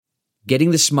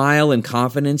Getting the smile and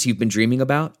confidence you've been dreaming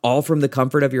about, all from the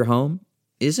comfort of your home,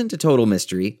 isn't a total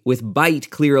mystery with Byte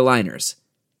clear aligners.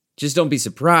 Just don't be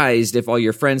surprised if all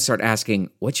your friends start asking,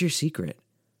 "What's your secret?"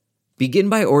 Begin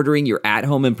by ordering your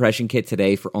at-home impression kit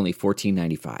today for only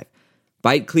 $14.95.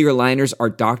 Byte clear aligners are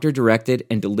doctor-directed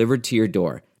and delivered to your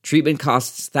door. Treatment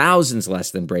costs thousands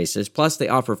less than braces, plus they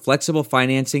offer flexible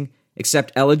financing,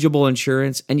 accept eligible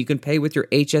insurance, and you can pay with your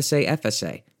HSA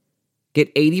FSA. Get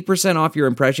 80% off your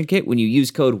impression kit when you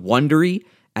use code WONDERY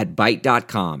at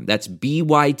Byte.com. That's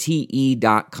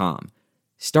BYTE.com.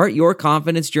 Start your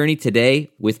confidence journey today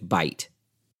with Byte.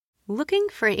 Looking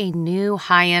for a new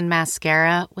high-end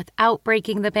mascara without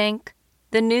breaking the bank?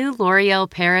 The new L'Oreal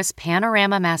Paris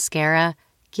Panorama Mascara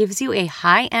gives you a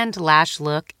high-end lash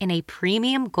look in a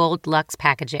premium gold luxe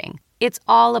packaging. It's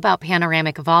all about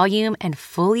panoramic volume and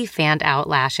fully fanned-out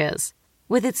lashes.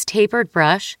 With its tapered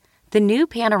brush, the new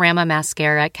Panorama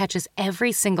Mascara catches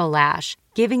every single lash,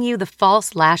 giving you the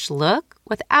false lash look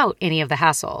without any of the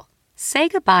hassle. Say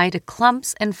goodbye to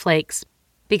clumps and flakes,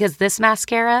 because this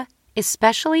mascara is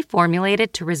specially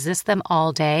formulated to resist them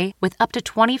all day with up to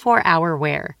 24-hour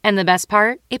wear. And the best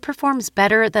part? It performs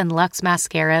better than Luxe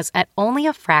mascaras at only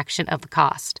a fraction of the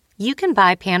cost. You can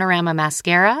buy Panorama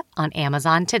Mascara on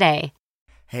Amazon today.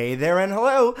 Hey there and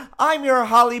hello, I'm your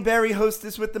Holly Berry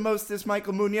hostess with the mostest,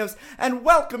 Michael Munoz, and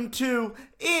welcome to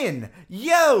In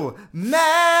Yo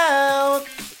Mouth!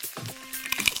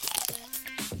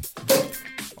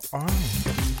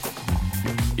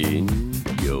 In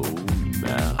Yo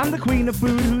Mouth. I'm the queen of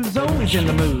food who's always in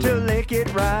the mood To lick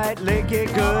it right, lick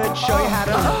it good, show you how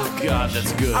to Oh, God,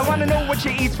 that's good. I want to know what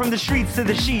you eat from the streets to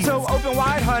the sheets. So open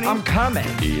wide, honey. I'm coming.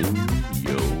 In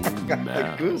Yo got the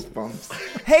Mouth. goosebumps.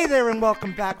 Hey there and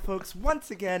welcome back, folks. Once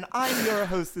again, I'm your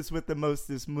hostess with the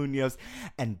mostest, Munoz,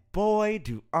 and boy,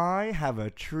 do I have a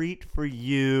treat for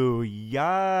you.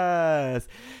 Yes.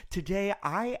 Today,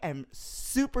 I am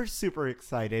super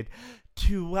excited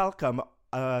to welcome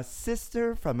a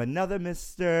sister from another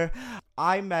mister.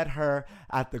 I met her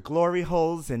at the Glory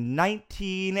Holes in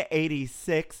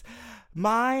 1986.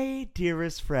 My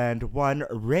dearest friend, one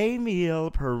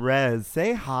Ramiel Perez.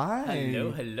 Say hi.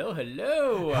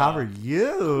 Hello. How are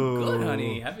you? Good,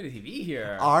 honey. Happy to be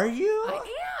here. Are you? I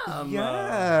am.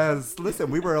 Yes. Listen,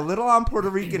 we were a little on Puerto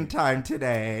Rican time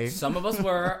today. Some of us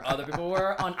were. Other people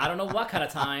were on I don't know what kind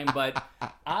of time, but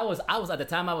I was at the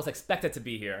time I was expected to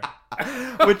be here.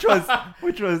 which was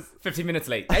 15 minutes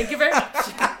late. Thank you very much.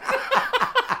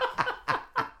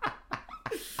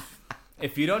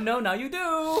 If you don't know, now you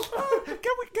do. Can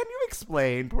you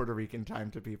explain Puerto Rican time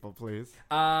to people, please?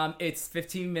 It's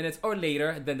 15 minutes or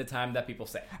later than the time that people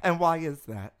say. And why is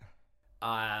that?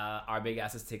 Our big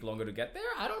asses take longer to get there.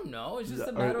 I don't know. It's just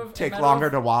a matter of take longer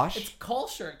to wash. It's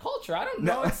culture. I don't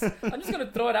know. I'm just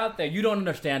gonna throw it out there. You don't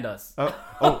understand us.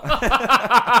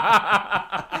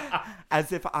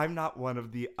 As if I'm not one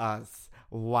of the us.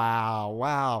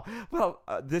 Wow. Well,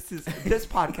 this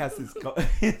podcast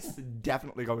is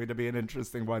definitely going to be an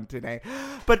interesting one today.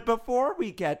 But before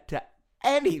we get to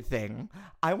anything,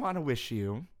 I want to wish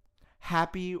you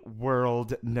Happy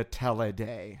World Nutella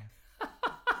Day.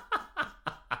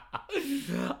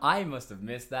 I must have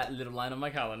missed that little line on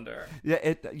my calendar. Yeah,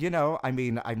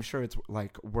 I'm sure it's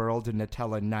like World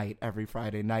Nutella Night every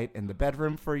Friday night in the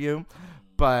bedroom for you.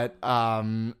 But,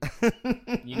 allegedly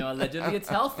it's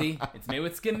healthy. It's made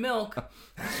with skim milk.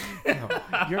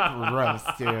 You're gross,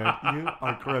 dude. You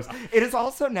are gross. It is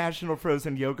also National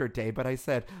Frozen Yogurt Day, but I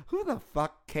said, who the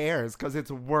fuck cares? Because it's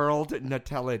World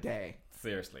Nutella Day.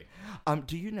 Seriously.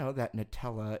 Do you know that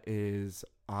Nutella is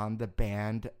on the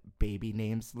banned baby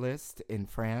names list in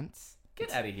France?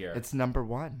 Get out of here. It's number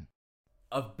 1.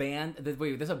 A band?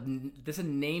 Wait, there's a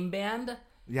name band?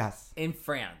 Yes. In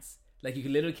France. Like, you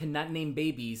literally cannot name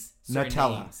babies certain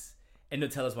Nutella. names. And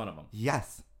Nutella's one of them.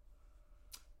 Yes.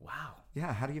 Wow.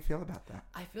 Yeah, how do you feel about that?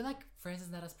 I feel like France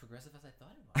is not as progressive as I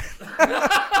thought it was.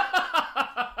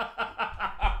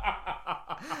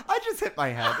 I just hit my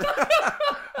head.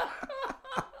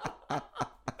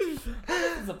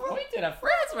 I'm disappointed at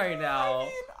France right now.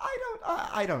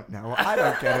 I don't know. I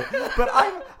don't get it. But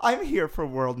I'm here for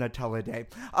World Nutella Day.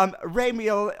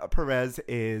 Ramiel Perez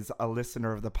is a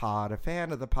listener of the pod, a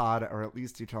fan of the pod, or at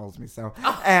least he tells me so.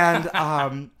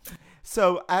 And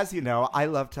so, as you know, I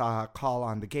love to call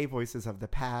on the gay voices of the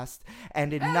past.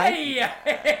 And in Yeah.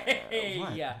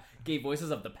 Gay voices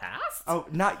of the past? Oh,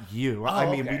 not you. I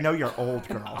mean, okay. we know you're old,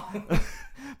 girl.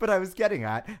 But I was getting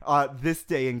at this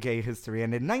day in gay history.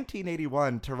 And in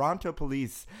 1981, Toronto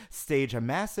police stage a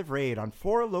massive raid on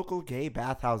 4 local gay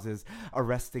bathhouses,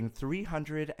 arresting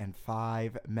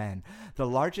 305 men, the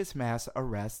largest mass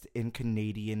arrest in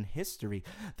Canadian history.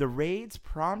 The raids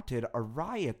prompted a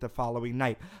riot the following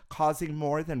night, causing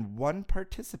more than one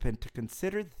participant to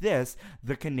consider this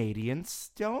the Canadian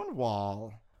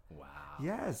Stonewall. Wow.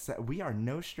 Yes, we are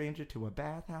no stranger to a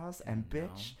bathhouse, and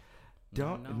bitch,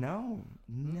 no.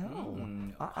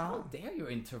 How dare you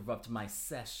interrupt my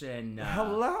session?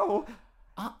 Hello,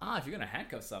 If you're gonna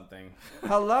handcuff something.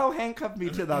 handcuff me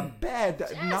to the bed.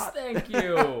 Yes, thank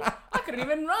you. I couldn't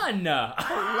even run.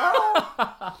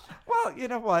 Hello. Well, you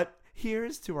know what?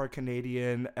 Here's to our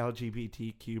Canadian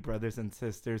LGBTQ brothers and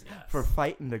sisters for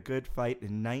fighting the good fight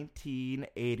in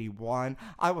 1981.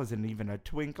 I wasn't even a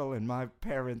twinkle in my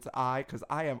parents' eye because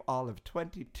I am all of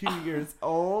 22 years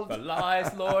old. The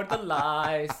lies, Lord, the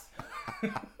lies.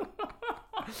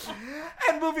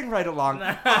 And moving right along,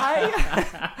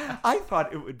 I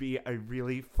thought it would be a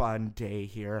really fun day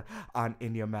here on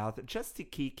In Your Mouth just to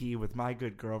kiki with my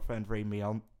good girlfriend,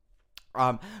 Raymil.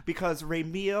 Because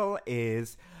Raymil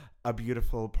is a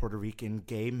beautiful Puerto Rican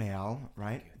gay male,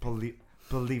 right?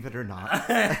 Believe it or not.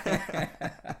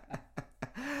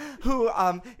 Who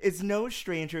is no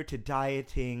stranger to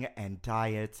dieting and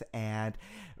diets, and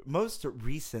most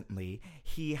recently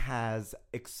he has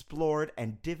explored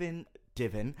and dove.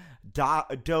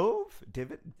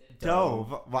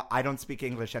 Well, I don't speak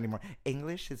English anymore.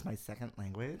 English is my second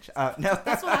language. No,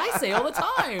 That's what I say all the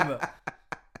time.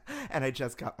 and I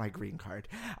just got my green card.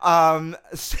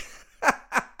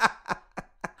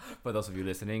 For those of you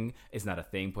listening, it's not a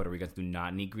thing. Puerto Ricans do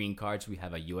not need green cards. We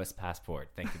have a U.S. passport.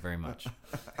 Thank you very much.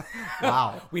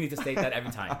 Wow. We need to state that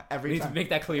every time. Every we time. need to make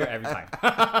that clear every time.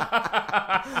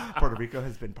 Puerto Rico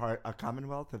has been a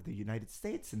Commonwealth of the United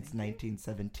States since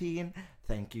 1917.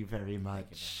 Thank you very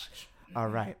much. All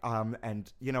right.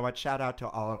 And you know what? Shout out to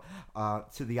all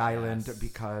to the island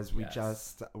because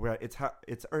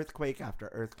it's earthquake after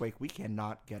earthquake. We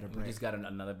cannot get a break. We just got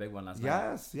another big one last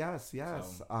night. Yes.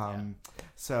 So,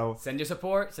 So send your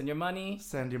support, send your money.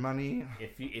 send your money.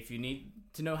 If you need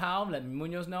to know how, let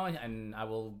Munoz know, and I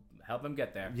will help him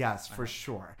get there. Yes, for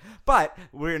sure. But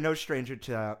we're no stranger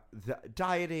to the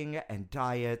dieting and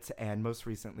diets, and most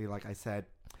recently, like I said,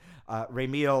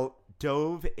 Raymil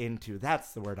dove into the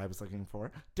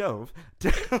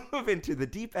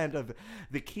deep end of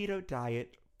the keto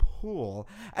diet pool.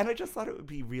 And I just thought it would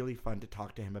be really fun to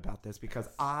talk to him about this because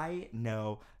I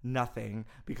know nothing,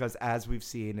 because as we've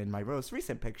seen in my most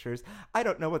recent pictures, I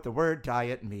don't know what the word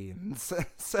diet means.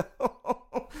 So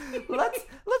let's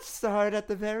start at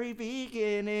the very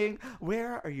beginning.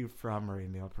 Where are you from,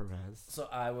 Raymil Perez? So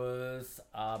I was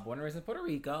born and raised in Puerto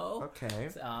Rico. Okay.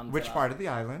 Which part of the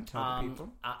island? Tell the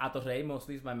people. Atorrey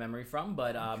mostly is my memory from,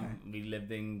 but we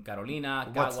lived in Carolina,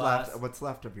 What's Caguas. What's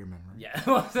left of your memory? Yeah,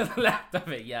 what's left of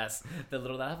it, yes. The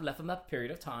little that I have left from that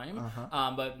period of time.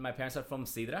 But my parents are from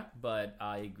Sidra, but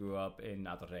I grew up in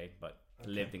Atorrey, but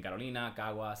lived in Carolina,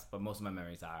 Caguas, but most of my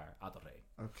memories are Atorrey.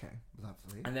 Okay,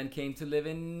 lovely. And then came to live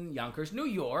in Yonkers, New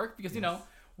York, because, you know,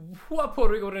 what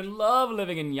Puerto Rico wouldn't love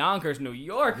living in Yonkers, New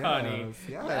York, honey.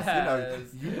 Yes.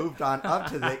 You know, you moved on up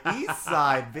to the east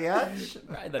side, bitch.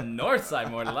 Right, the north side,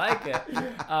 more like it.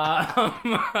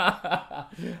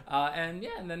 And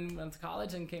then went to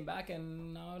college and came back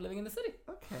and now living in the city.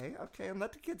 Okay. And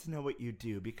let the kids know what you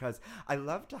do, because I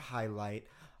love to highlight,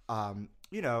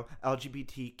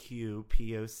 LGBTQ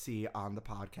POC on the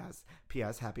podcast.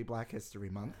 P.S. Happy Black History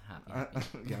Month.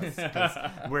 Yes, 'cause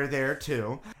we're there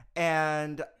too.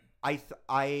 And I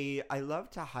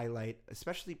love to highlight,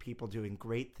 especially people doing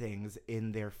great things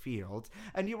in their fields,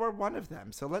 and you are one of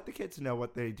them. So let the kids know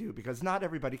what they do, because not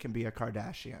everybody can be a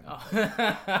Kardashian.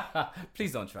 Oh.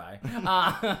 Please don't try.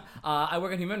 I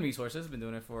work in human resources. Been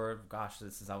doing it for,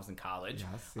 since I was in college.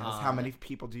 Yes. How many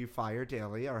people do you fire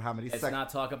daily, or how many? Let's not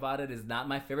talk about it. It's not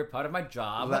my favorite part of my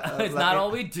job. It's let not me- all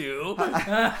we do.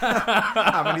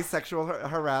 How many sexual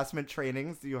harassment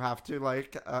trainings do you have to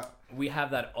We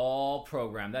have that all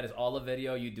programmed. That is all a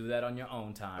video. You do that on your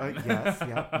own time. Yes.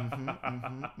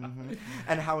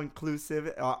 And how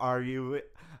inclusive are you?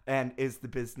 And is the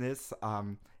business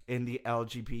in the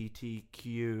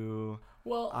LGBTQ?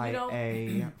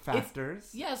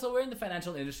 Factors. So we're in the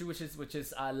financial industry, which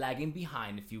is lagging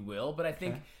behind, if you will. But I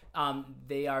think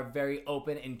they are very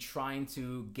open in trying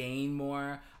to gain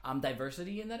more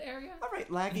diversity in that area. All right,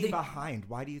 lagging behind.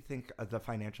 Why do you think the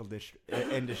financial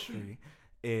industry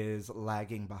is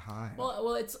lagging behind?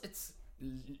 Well, it's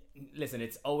listen.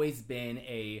 It's always been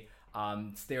a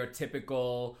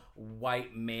stereotypical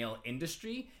white male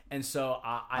industry. And so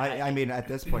I mean, at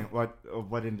this point,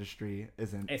 what industry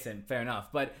isn't fair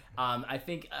enough. But I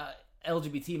think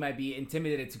LGBT might be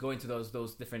intimidated to go into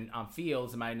those different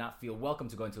fields and might not feel welcome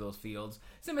to go into those fields.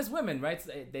 Same as women, right?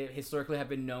 They historically have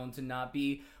been known to not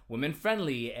be women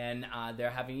friendly, and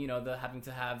they're having having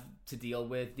to have to deal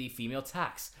with the female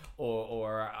tax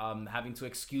or having to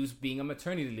excuse being on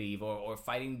maternity leave or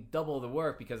fighting double the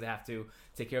work because they have to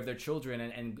take care of their children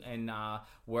and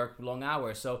work long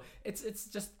hours. So it's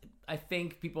just, I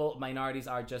think minorities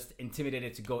are just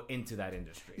intimidated to go into that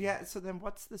industry. Yeah, so then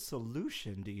what's the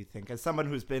solution, do you think? As someone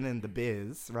who's been in the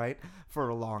biz, right, for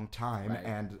a long time, Right.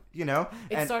 and,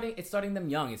 It's starting them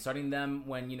young. It's starting them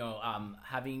when,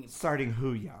 starting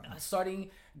who young? starting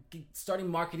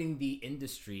marketing the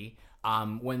industry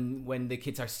when the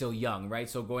kids are still young, right?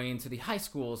 So going into the high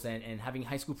schools and having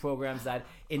high school programs that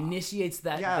initiates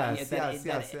that,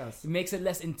 Yes. It makes it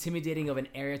less intimidating of an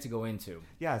area to go into.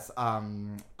 Yes,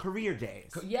 career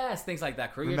days. Yes, things like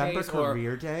that. Career Remember days,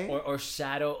 Career Day? or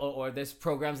shadow, or there's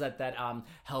programs that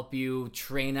help you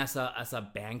train as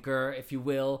a banker, if you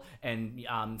will, and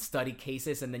study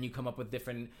cases, and then you come up with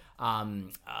different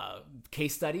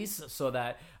case studies so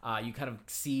that you kind of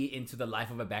see into the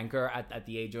life of a banker at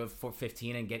the age of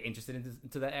 15 and get interested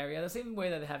into that area. The same way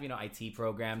that they have IT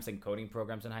programs and coding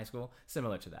programs in high school,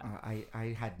 similar to that.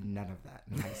 I had none of that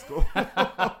in high school.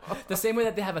 The same way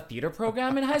that they have a theater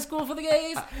program in high school for the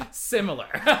gays, similar.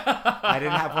 I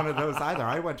didn't have one of those either.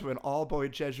 I went to an all-boy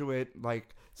Jesuit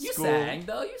You school. sang,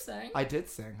 though. You sang. I did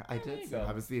sing. There you go.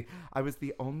 I was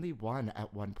the only one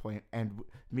at one point, and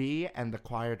me and the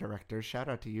choir director, shout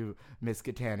out to you, Miss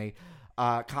Catani,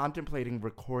 contemplating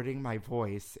recording my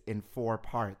voice in 4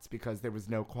 parts because there was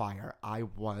no choir. I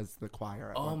was the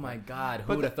choir. Oh my God! Who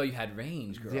But would have thought you had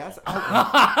range, girl? Yes.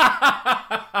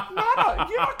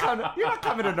 You're not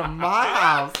coming into my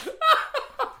house.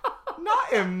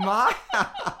 Not in my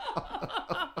house.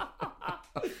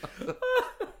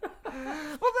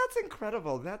 Well, that's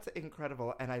incredible. That's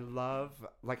incredible. And I love,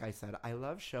 like I said, I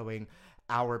love showing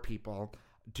our people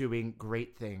doing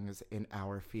great things in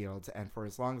our fields. And for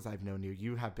as long as I've known you,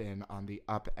 you have been on the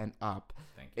up and up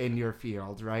in your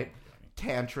field, right?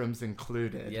 Tantrums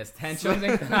included. Yes, tantrums.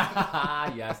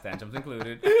 Yes, tantrums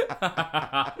included.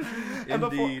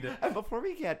 Indeed. And before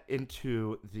we get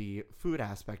into the food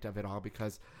aspect of it all,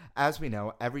 because as we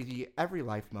know, every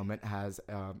life moment has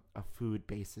a food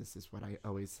basis, is what I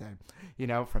always say.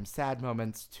 From sad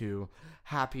moments to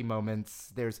happy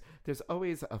moments, there's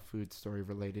always a food story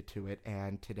related to it.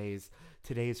 And today's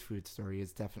food story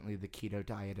is definitely the keto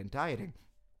diet and dieting.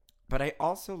 But I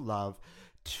also love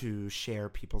to share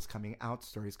people's coming out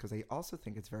stories because I also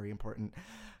think it's very important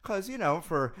because,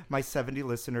 for my 70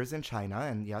 listeners in China,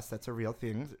 and yes, that's a real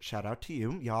thing. Shout out to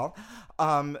you, y'all.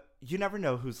 You never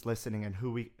know who's listening and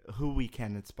who we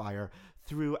can inspire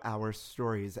through our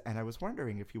stories. And I was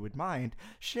wondering if you would mind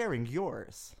sharing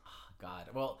yours. God.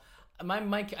 Well,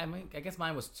 I guess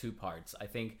mine was 2 parts. I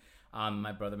think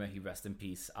my brother, may he rest in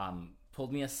peace,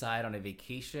 pulled me aside on a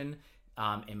vacation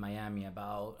in Miami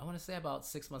about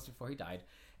 6 months before he died.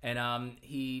 And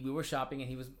we were shopping and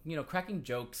he was, cracking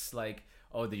jokes like,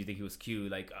 oh, did you think he was cute?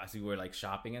 Like, as we were like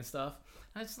shopping and stuff.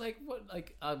 And I was like, what,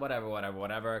 like,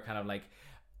 whatever, kind of like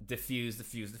diffuse.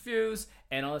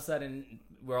 And all of a sudden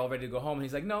we're all ready to go home. And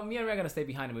he's like, no, me and Ray are going to stay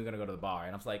behind and we're going to go to the bar.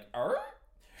 And I was like,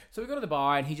 So we go to the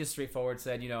bar, and he just straightforward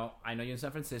said, I know you're in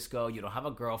San Francisco. You don't have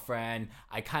a girlfriend.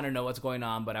 I kind of know what's going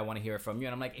on, but I want to hear it from you.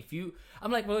 And I'm like, if you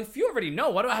already know,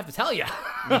 what do I have to tell you?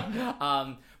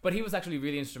 But he was actually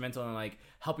really instrumental in like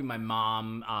helping my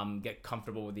mom get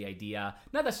comfortable with the idea.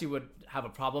 Not that she would have a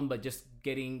problem, but just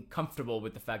getting comfortable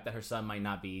with the fact that her son might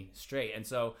not be straight. And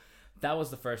so that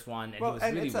was the first one, and he was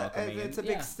really welcoming. It's a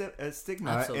big stigma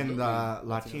Absolutely. in the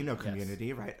Latino Yes.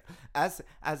 community, right? As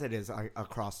it is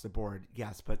across the board,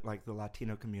 yes. But like the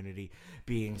Latino community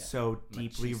being so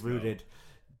deeply rooted,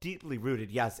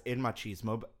 yes, in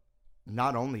machismo. But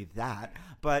not only that,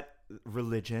 but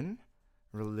religion,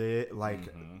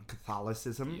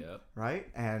 Catholicism, Yep. right?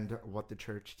 And what the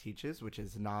church teaches, which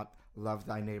is not love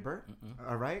thy neighbor,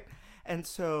 all right? And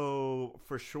so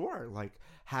for sure, like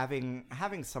having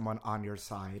someone on your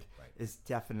side is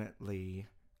definitely,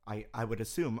 I would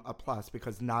assume, a plus,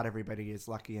 because not everybody is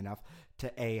lucky enough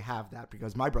to have that.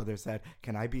 Because my brother said,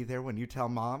 can I be there when you tell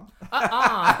mom?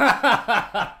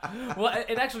 Well,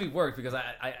 it actually worked because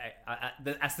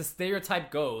as the stereotype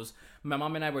goes, my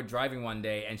mom and I were driving one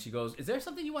day and she goes, is there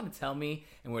something you want to tell me?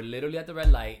 And we're literally at the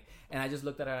red light. And I just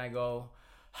looked at her and I go,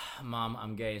 Mom,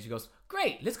 I'm gay. And she goes,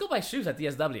 great, let's go buy shoes at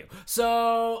DSW.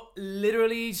 So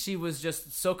literally, she was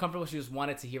just so comfortable. She just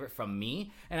wanted to hear it from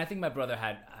me. And I think my brother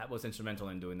was instrumental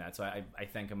in doing that. So I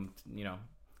thank him,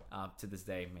 to this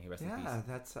day. May he rest in peace.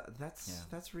 Yeah,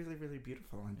 that's really, really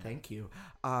beautiful, and thank you.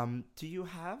 Do you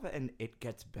have an "it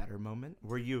gets better" moment?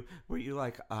 Were you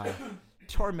like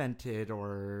tormented,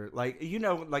 or like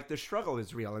the struggle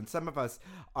is real, and some of us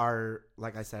are,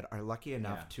 like I said, are lucky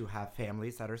enough to have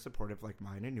families that are supportive, like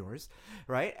mine and yours,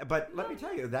 right? But let me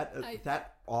tell you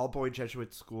that all-boy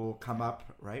Jesuit school come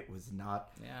up, right, was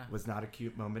not a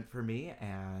cute moment for me,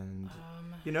 and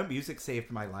music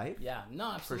saved my life. Yeah,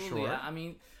 no, absolutely. For sure. Yeah, I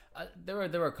mean, there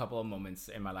were a couple of moments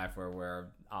in my life where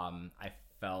I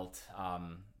felt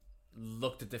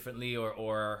looked differently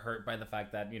or hurt by the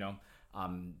fact that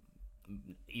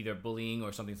either bullying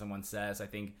or something someone says. I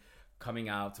think coming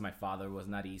out to my father was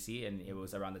not easy, and it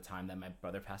was around the time that my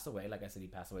brother passed away. Like I said, he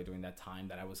passed away during that time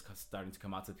that I was starting to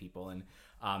come out to people, and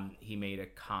he made a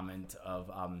comment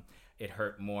of it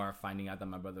hurt more finding out that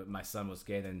my son was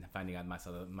gay than finding out my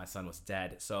son was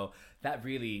dead. So that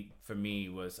really, for me,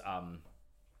 was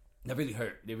that really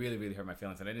hurt. It really, really hurt my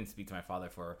feelings, and I didn't speak to my father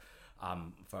for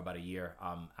about a year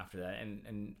after that,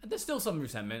 and there's still some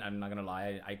resentment. I'm not gonna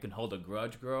lie. I can hold a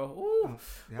grudge, girl. Ooh,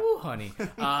 ooh, honey.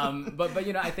 But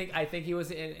I think he was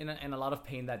in a lot of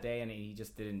pain that day, and he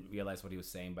just didn't realize what he was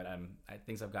saying. But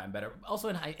things have gotten better. Also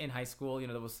in high school,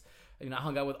 there was. I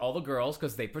hung out with all the girls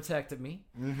because they protected me.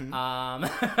 Mm-hmm.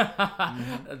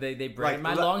 They braided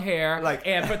my long hair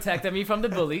and protected me from the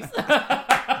bullies.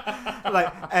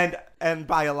 and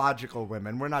biological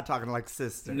women. We're not talking like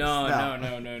sisters. No.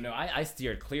 I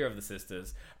steered clear of the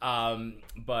sisters.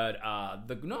 But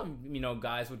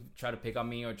guys would try to pick on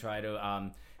me or try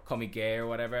to call me gay or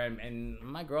whatever. And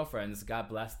my girlfriends, God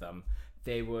bless them,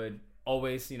 they would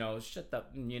always, shut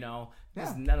up,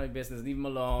 it's none of my business, leave them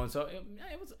alone. So it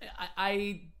was,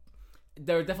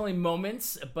 there were definitely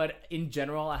moments, but in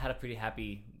general, I had a pretty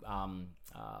happy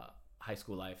high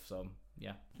school life. So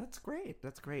yeah, that's great,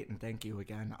 and thank you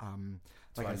again.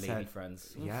 To our lady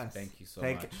friends, yes, thank you so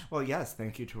much. Well, yes,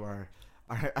 thank you to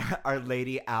our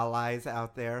lady allies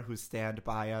out there who stand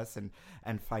by us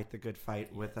and fight the good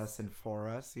fight with us and for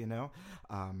us.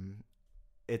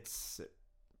 It's.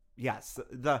 Yes,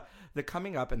 the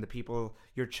coming up and the people,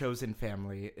 your chosen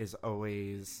family is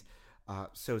always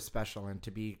so special, and to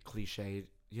be cliched,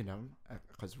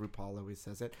 because RuPaul always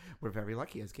says it, we're very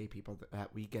lucky as gay people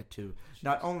that we get to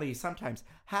not only sometimes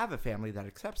have a family that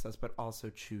accepts us, but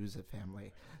also choose a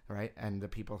family, right? And the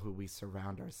people who we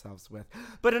surround ourselves with.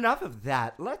 But enough of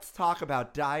that. Let's talk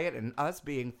about diet and us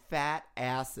being fat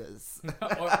asses.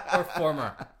 or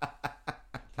former.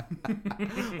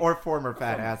 Or former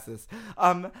fat asses.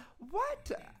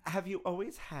 What have you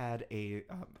always had a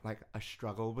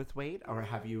struggle with weight, or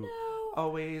have you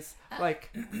always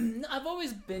I've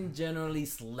always been generally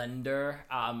slender.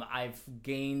 I've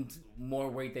gained more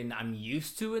weight than I'm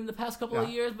used to in the past couple of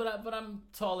years, but I'm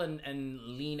tall and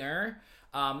leaner.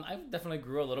 I definitely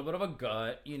grew a little bit of a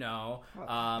gut,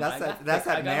 That's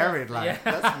married life.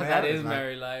 Yeah, that's married that is life.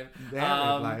 married life.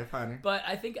 Married life, honey. But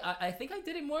I think I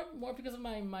did it more because of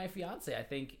my fiance. I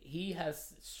think he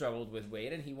has struggled with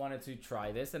weight, and he wanted to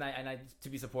try this, and I to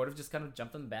be supportive, just kind of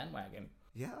jumped on the bandwagon.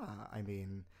 Yeah, I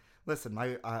mean, listen,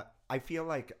 I feel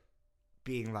like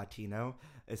being Latino,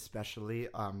 especially,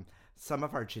 some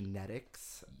of our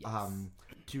genetics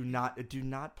do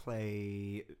not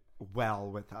play well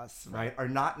with us, right? Are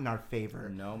not in our favor.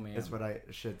 No, man. Is what I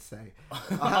should say.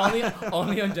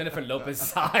 only on Jennifer Lopez's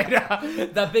side.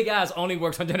 That big ass only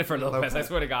works on Jennifer Lopez. I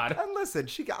swear to God. And listen,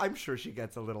 I'm sure she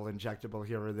gets a little injectable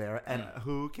here or there, and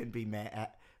who can be mad?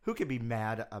 Who can be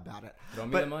mad about it? Throw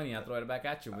me the money. I'll throw it back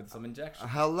at you with some injection.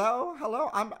 Hello.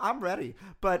 I'm ready.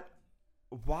 But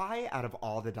why, out of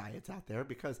all the diets out there,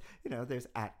 because there's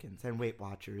Atkins and Weight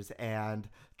Watchers and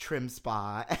Trim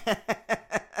Spa.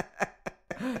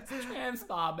 Trim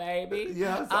Spa, baby.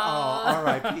 Yes.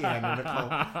 R.I.P. Anna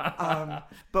Nicole.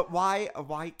 But why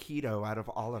keto out of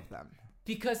all of them?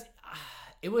 Because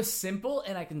it was simple,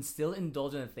 and I can still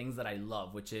indulge in the things that I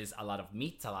love, which is a lot of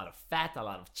meat, a lot of fat, a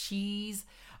lot of cheese.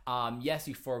 Yes,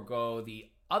 you forego the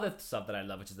other stuff that I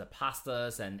love, which is the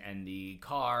pastas and the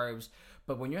carbs.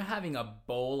 But when you're having a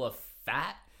bowl of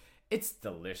fat, it's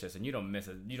delicious, and you don't miss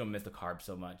it. You don't miss the carbs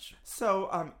so much. So,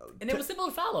 it was simple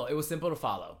to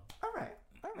follow. All right.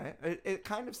 It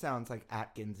kind of sounds like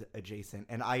Atkins adjacent.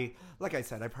 And like I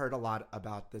said, I've heard a lot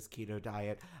about this keto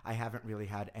diet. I haven't really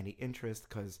had any interest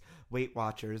because Weight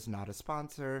Watchers, not a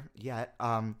sponsor yet.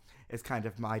 is kind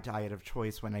of my diet of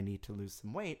choice when I need to lose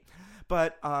some weight.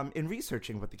 But in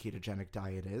researching what the ketogenic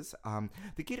diet is,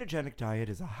 the ketogenic diet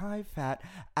is a high-fat,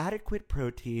 adequate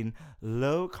protein,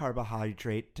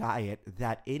 low-carbohydrate diet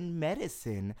that in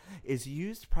medicine is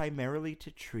used primarily to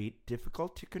treat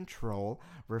difficult-to-control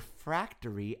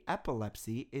refractory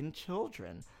epilepsy in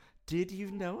children. Did you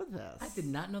know this? I did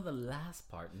not know the last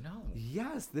part. No.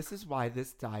 Yes, this is why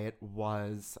this diet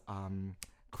was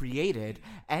created,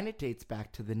 and it dates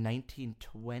back to the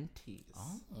 1920s.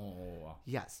 Oh.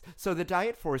 Yes. So the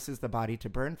diet forces the body to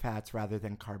burn fats rather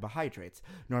than carbohydrates.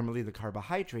 Normally, the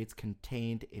carbohydrates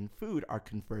contained in food are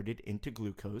converted into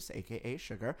glucose, aka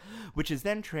sugar, which is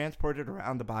then transported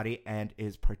around the body and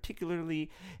is particularly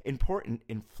important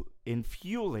in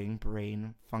fueling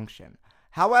brain function.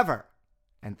 However,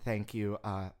 and thank you,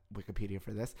 Wikipedia,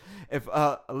 for this. If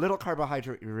a little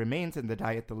carbohydrate remains in the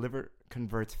diet, the liver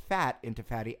converts fat into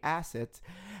fatty acids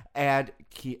and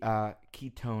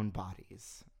ketone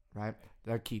bodies, right?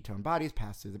 The ketone bodies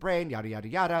pass through the brain, yada, yada,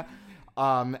 yada.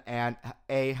 And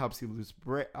helps you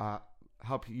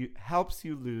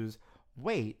lose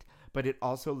weight, but it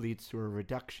also leads to a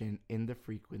reduction in the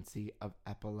frequency of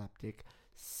epileptic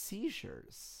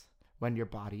seizures when your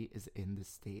body is in the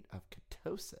state of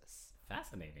ketosis.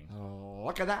 Fascinating. Oh,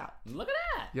 look at that. Look at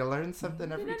that. You learn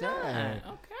something every day.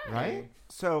 Okay. Right?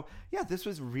 So, yeah, this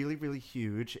was really, really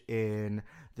huge in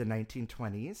the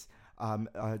 1920s.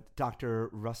 Dr.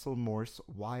 Russell Morse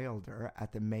Wilder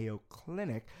at the Mayo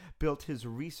Clinic built his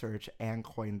research and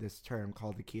coined this term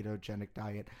called the ketogenic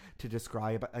diet to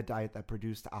describe a diet that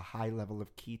produced a high level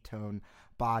of ketone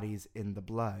bodies in the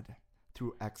blood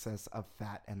through excess of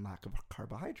fat and lack of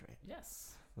carbohydrate.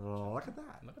 Yes. Look at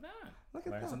that. Look at that. Look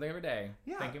at Learn that. something every day.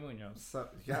 Yeah. Thank you, Munoz. So,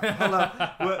 yeah, hello.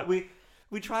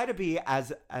 we try to be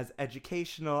as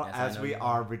educational Yes, I as know we you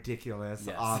are ridiculous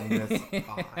Yes. on this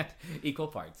pod. Equal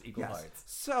parts. Equal Yes. parts.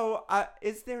 So,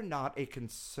 is there not a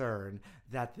concern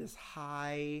that this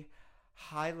high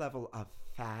level of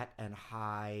fat and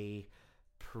high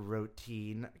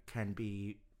protein can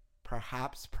be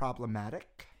perhaps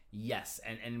problematic? Yes,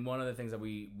 and one of the things that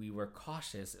we were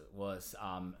cautious was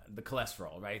the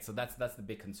cholesterol, right? So that's the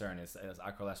big concern is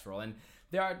our cholesterol, and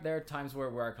there are times where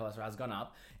our cholesterol has gone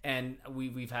up, and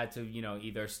we've had to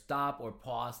either stop or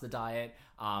pause the diet,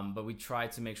 but we try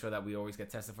to make sure that we always get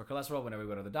tested for cholesterol whenever we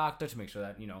go to the doctor to make sure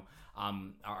that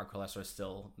our cholesterol is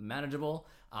still manageable,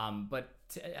 but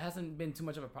it hasn't been too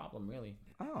much of a problem really.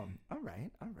 Oh, all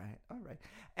right.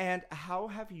 And how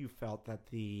have you felt that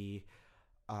the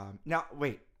now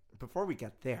wait. Before we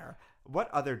get there,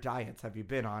 what other diets have you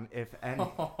been on, if any?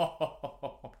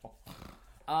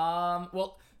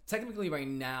 Well, technically right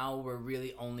now we're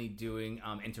really only doing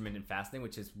intermittent fasting,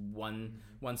 which is one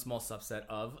small subset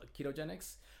of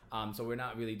ketogenics. So we're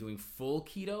not really doing full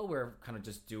keto. We're kind of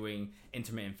just doing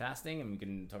intermittent fasting, and we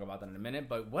can talk about that in a minute.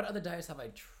 But what other diets have I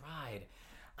tried?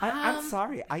 I'm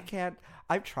sorry, I can't.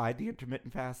 I've tried the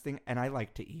intermittent fasting, and I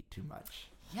like to eat too much.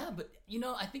 Yeah, but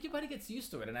I think your body gets used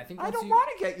to it, and I think I don't want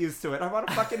to get used to it. I want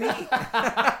to fucking eat.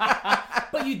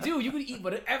 But you do. You can eat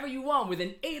whatever you want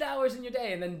within 8 hours in your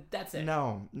day, and then that's it.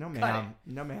 No, ma'am.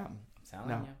 No, ma'am. I'm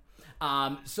telling you.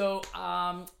 So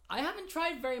I haven't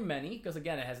tried very many because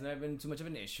again, it has never been too much of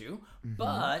an issue.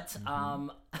 But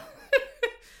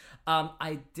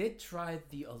I did try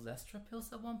the Olestra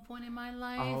pills at one point in my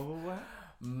life. Oh.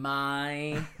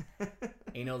 My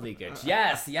anal leakage.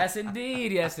 Yes,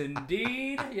 indeed. Yes,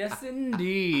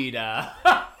 indeed.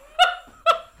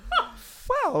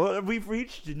 Well, we've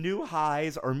reached new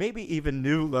highs or maybe even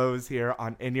new lows here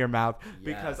on In Your Mouth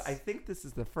because Yes. I think this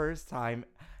is the first time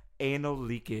anal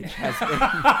leakage has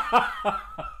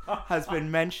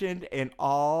been mentioned in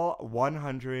all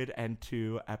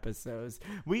 102 episodes.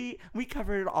 We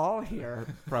covered it all here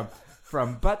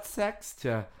from butt sex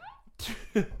to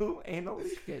anal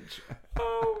leakage.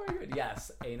 Oh my god. Yes,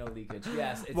 anal leakage.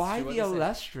 Yes. It's Why true the what they say.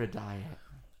 Olestra diet?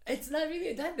 It's not really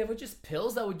a diet. They were just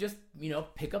pills that would just,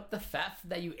 pick up the fat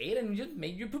that you ate and just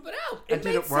make you poop it out. And did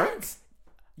made it work? sense.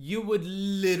 You would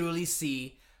literally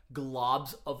see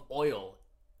globs of oil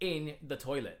in the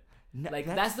toilet.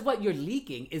 That's what you're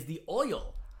leaking is the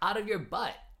oil out of your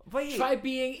butt. Wait. Try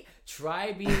being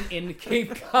in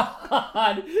Cape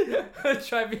Cod.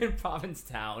 Try being in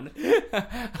Provincetown.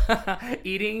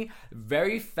 Eating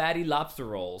very fatty lobster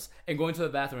rolls and going to the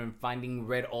bathroom and finding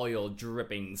red oil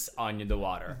drippings on the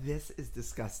water. This is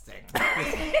disgusting.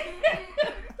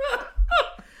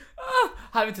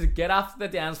 Having to get off the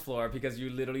dance floor because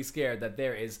you're literally scared that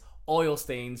there is oil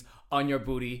stains on your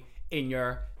booty in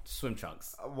your swim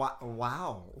trunks.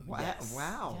 Wow. Yes.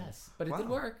 Wow. Yes. But it Wow. did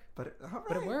work. But all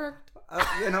But it right. worked.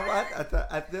 You know what?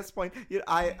 At this point,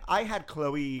 I had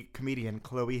comedian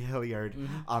Chloe Hilliard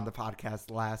on the podcast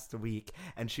last week,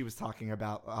 and she was talking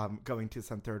about going to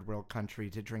some third world country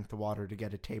to drink the water to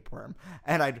get a tapeworm.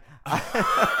 And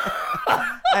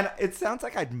and it sounds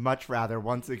like I'd much rather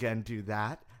once again do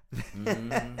that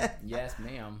Yes,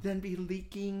 ma'am. than be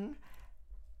leaking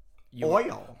You were-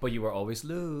 oil. but you were always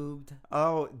lubed.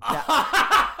 Oh,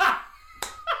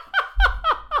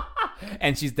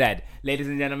 And she's dead. Ladies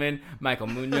and gentlemen, Michael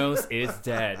Munoz is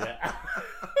dead.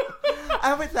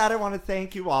 and with that, I want to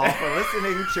thank you all for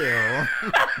listening to.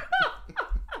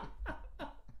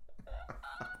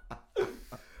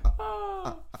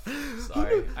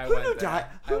 Sorry. I Who went knew, there.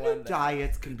 who I knew went there.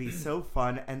 diets can be so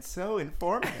fun and so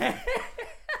informative?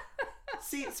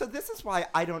 See, so this is why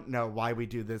I don't know why we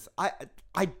do this.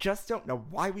 I just don't know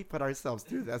why we put ourselves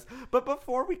through this. But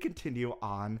before we continue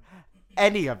on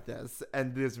any of this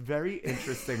and this very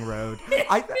interesting road,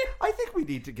 I think we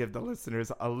need to give the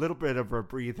listeners a little bit of a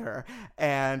breather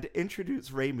and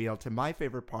introduce Ray Meal to my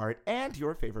favorite part and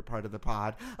your favorite part of the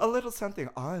pod, a little something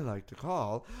I like to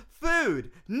call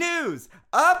Food News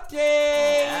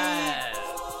Update!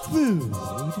 Food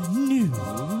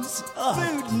news.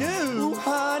 Food news!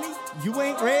 honey, you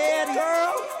ain't ready.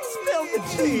 Girl, spill the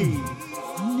tea!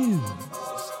 News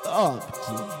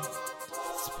update.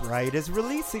 Sprite is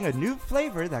releasing a new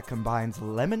flavor that combines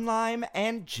lemon lime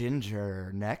and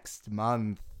ginger next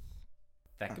month.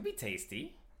 That could be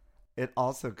tasty. It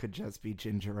also could just be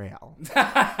ginger ale.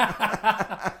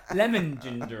 Lemon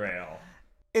ginger ale.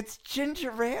 It's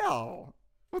ginger ale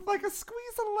with like a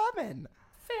squeeze of lemon.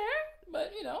 Fair,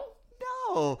 but you know.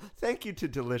 No. Thank you to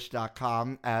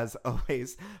Delish.com, as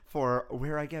always, for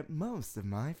where I get most of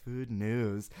my food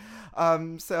news.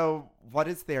 So what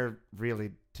is there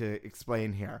really to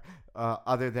explain here,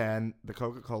 other than the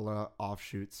Coca-Cola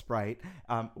offshoot Sprite,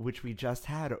 which we just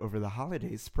had over the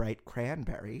holidays, Sprite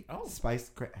Cranberry. Oh.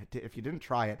 If you didn't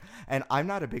try it. And I'm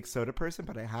not a big soda person,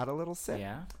 but I had a little sip.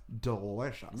 Yeah.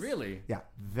 Delicious. Really? Yeah,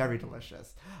 very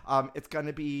delicious. It's going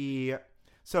to be...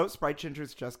 So Sprite Ginger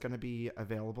is just going to be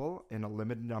available in a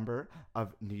limited number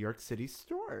of New York City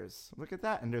stores. Look at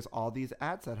that. And there's all these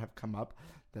ads that have come up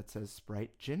that says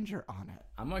Sprite Ginger on it.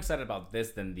 I'm more excited about this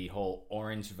than the whole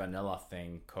orange vanilla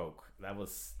thing, Coke. That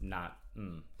was not.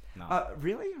 No.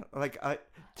 Really? Like,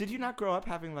 did you not grow up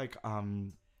having like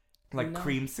No.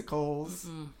 creamsicles?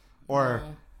 Or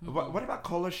what about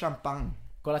Cola Champagne?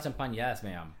 Cola champagne, yes,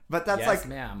 ma'am. But that's yes, like,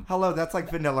 ma'am. hello, that's like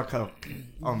vanilla Coke,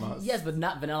 almost. Yes, but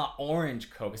not vanilla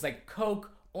orange Coke. It's like Coke,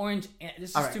 orange, and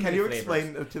there's just All right, too can many you flavors.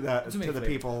 explain to Too the many flavors.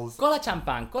 people's... Cola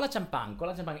champagne, cola champagne,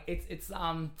 cola champagne. It's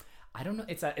I don't know.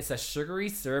 It's a sugary,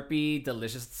 syrupy,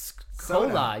 delicious Soda.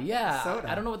 cola. Yeah,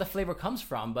 Soda. I don't know what the flavor comes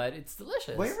from, but it's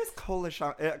delicious. Where is Cola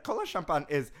Champagne? Cola Champagne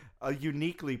is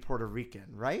uniquely Puerto Rican,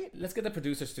 right? Let's get the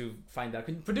producers to find out.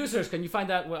 Producers, can you find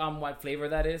out what flavor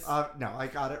that is? No, I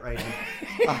got it right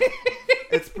here.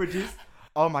 It's produced...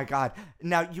 Oh my God.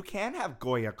 Now, you can't have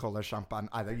Goya Cola Champagne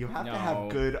either. You have to have No.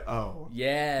 Good O.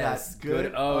 Yes, That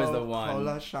Good O is the one.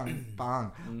 Cola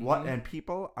Champagne. What? And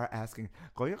people are asking,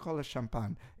 Goya Cola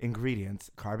Champagne,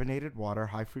 ingredients, carbonated water,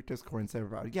 high fructose corn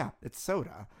syrup. Yeah, it's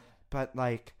soda. But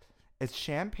like, it's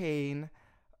champagne.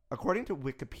 According to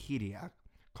Wikipedia,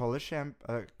 Cola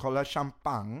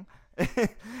Champagne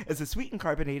is a sweet and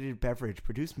carbonated beverage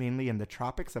produced mainly in the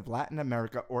tropics of Latin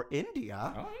America or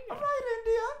India. Oh, yeah. All right,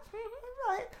 India.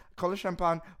 All right. Cola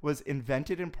Champagne was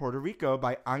invented in Puerto Rico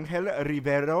by Angel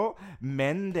Rivero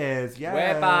Mendez.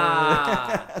 Yes.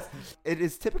 Wepa. It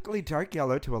is typically dark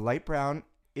yellow to a light brown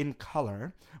in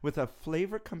color with a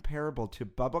flavor comparable to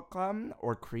bubblegum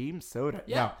or cream soda.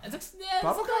 Yeah, No. it's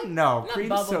Bubblegum? No. Not Cream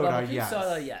bubble soda, gum, cream yes.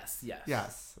 soda, yes.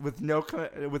 Yes, with no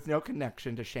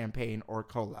connection to champagne or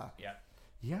cola. Yeah.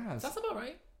 Yes. That's about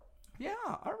right. Yeah,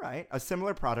 all right. A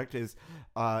similar product is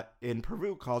in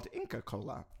Peru called Inca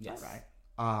Cola. Yes. All right.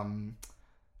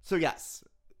 So yes,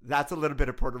 that's a little bit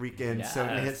of Puerto Rican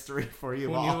soda Yes. history for you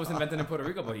Who all. knew it was invented in Puerto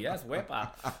Rico? But yes, wepa.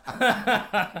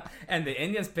 And the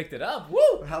Indians picked it up.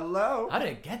 Woo! Hello. How did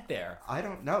it get there? I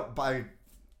don't know.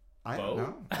 I don't Boat?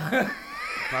 know.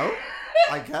 Boat?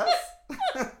 I guess.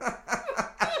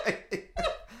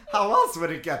 How else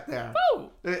would it get there?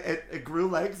 Boat. It grew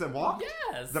legs and walked.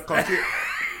 Yes.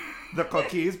 The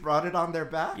cookies brought it on their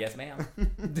back. Yes, ma'am.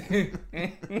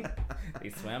 They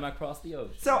swam across the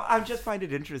ocean. So I just find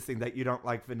it interesting that you don't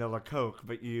like vanilla Coke,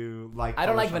 but you like. I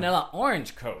don't like Cola vanilla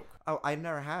orange Coke. Oh, I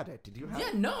never had it. Did you have Yeah,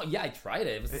 it? no. Yeah, I tried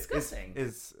it. It was disgusting.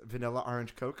 Is vanilla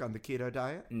orange Coke on the keto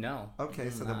diet? No. Okay,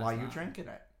 so then why are you drinking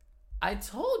it? I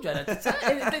told you.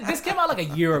 This came out like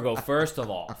a year ago, first of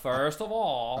all.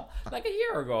 Like a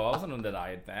year ago. I wasn't on the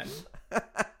diet then.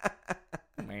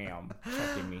 Ma'am,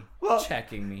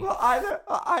 checking me. Well,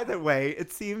 either way,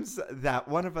 it seems that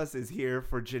one of us is here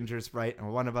for ginger Sprite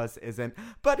and one of us isn't.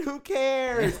 But who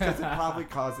cares? Because it probably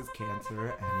causes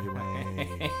cancer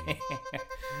anyway.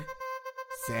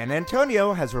 San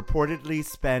Antonio has reportedly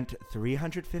spent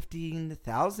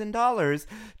 $315,000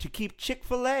 to keep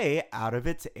Chick-fil-A out of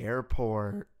its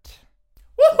airport.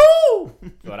 Woohoo!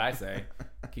 That's what I say.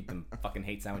 Keep them fucking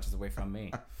hate sandwiches away from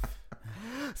me.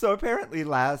 So apparently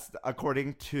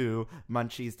according to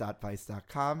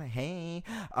munchies.vice.com,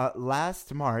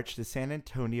 last March, the San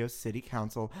Antonio City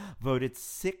Council voted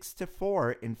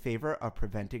 6-4 in favor of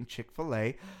preventing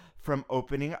Chick-fil-A from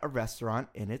opening a restaurant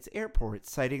in its airport,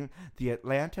 citing the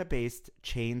Atlanta-based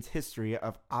chain's history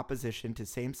of opposition to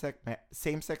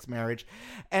same-sex marriage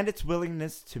and its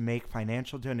willingness to make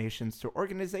financial donations to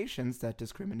organizations that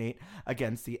discriminate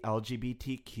against the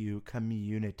LGBTQ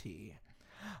community.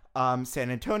 San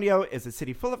Antonio is a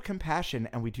city full of compassion,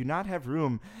 and we do not have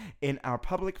room in our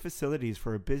public facilities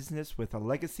for a business with a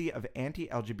legacy of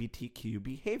anti-LGBTQ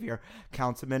behavior,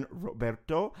 Councilman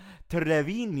Roberto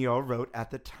Trevino wrote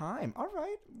at the time. All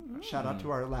right. Shout out to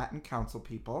our Latin council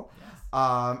people. Yes.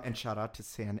 And shout out to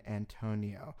San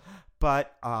Antonio.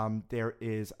 But there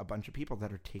is a bunch of people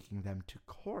that are taking them to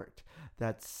court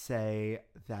that say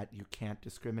that you can't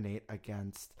discriminate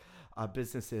against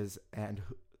businesses and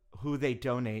who they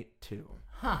donate to.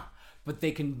 But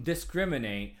they can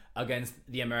discriminate against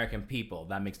the American people.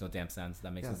 That makes no damn sense.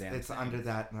 It's under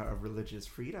that Religious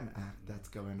Freedom Act that's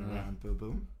going around,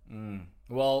 boo-boo.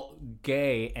 Well,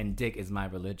 gay and dick is my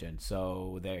religion,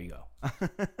 so there you go.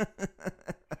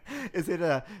 Is it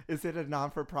a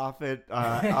non-for-profit?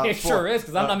 It sure is,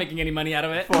 because I'm not making any money out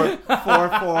of it.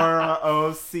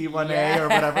 440C1A or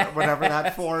whatever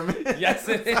that form is. Yes,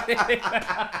 it is.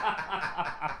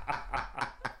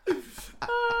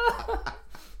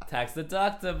 Tax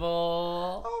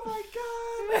deductible.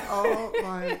 Oh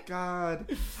my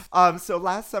God. So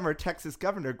last summer, Texas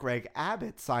Governor Greg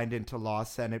Abbott signed into law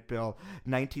Senate Bill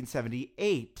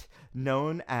 1978,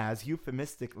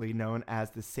 euphemistically known as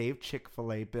the Save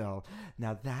Chick-fil-A bill.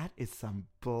 Now that is some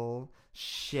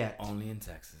bullshit. Only in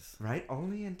Texas. Right?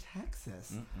 Only in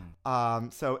Texas.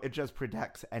 So it just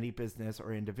protects any business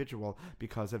or individual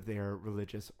because of their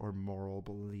religious or moral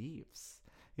beliefs.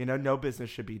 You know, no business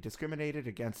should be discriminated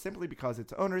against simply because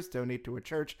its owners donate to a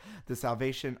church, the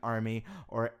Salvation Army,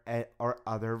 or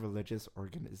other religious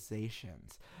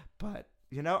organizations. But,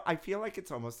 you know, I feel like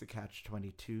it's almost a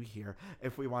catch-22 here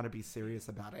if we want to be serious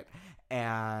about it.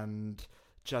 And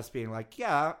just being like,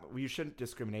 yeah, you shouldn't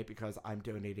discriminate because I'm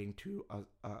donating to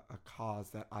a cause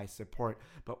that I support.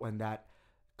 But when that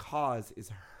cause is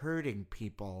hurting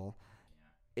people,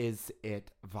 is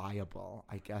it viable?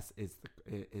 I guess is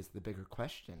the bigger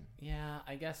question. Yeah,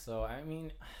 I guess so. I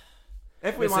mean,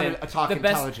 if we want to talk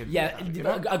intelligent,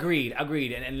 agreed.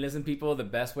 And listen, people, the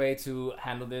best way to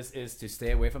handle this is to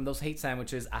stay away from those hate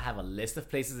sandwiches. I have a list of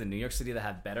places in New York City that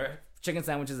have better chicken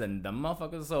sandwiches than them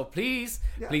motherfuckers. So please,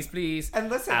 and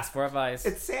listen, ask for advice.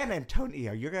 It's San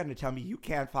Antonio. You're going to tell me you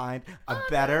can't find a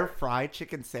better fried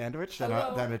chicken sandwich than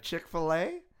a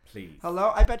Chick-fil-A? Please.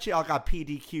 Hello? I bet you all got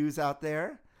PDQs out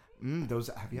there. Those.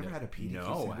 Have you ever had a PDQ?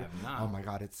 No, I have not. Oh my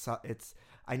God, it's.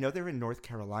 I know they're in North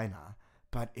Carolina,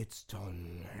 but it's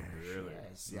delicious. Really?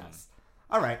 Yes.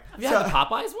 All right. Have you had the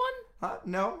Popeyes one?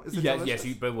 No. Is it yes.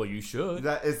 You should.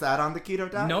 Is that on the keto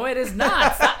diet? No, it is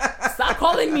not. Stop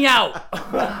calling me out.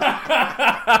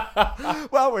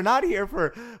 Well,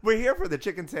 we're here for the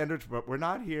chicken sandwich, but we're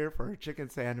not here for a chicken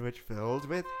sandwich filled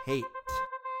with hate.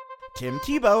 Tim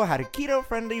Tebow had a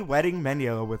keto-friendly wedding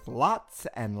menu with lots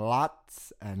and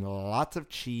lots and lots of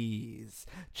cheese,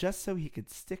 just so he could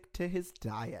stick to his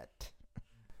diet.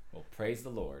 Well, praise the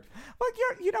Lord. Well,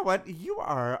 you know what? You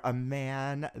are a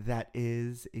man that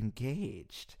is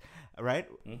engaged, right?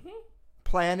 Mm-hmm.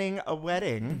 Planning a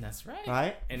wedding. That's right.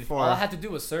 Right? And all I had to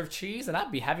do was serve cheese, and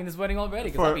I'd be having this wedding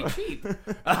already because I'd be cheap.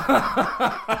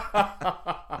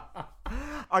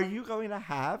 Are you going to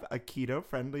have a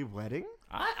keto-friendly wedding?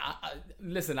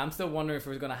 Listen, I'm still wondering if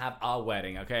we're gonna have a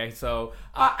wedding. Okay, so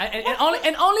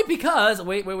only because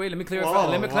wait, let me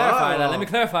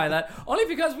clarify that. Only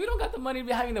because we don't got the money to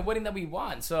be having the wedding that we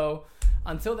want. So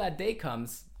until that day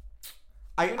comes,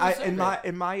 in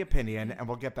my opinion, and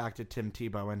we'll get back to Tim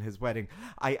Tebow and his wedding.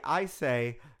 I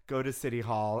say go to City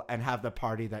Hall and have the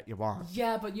party that you want.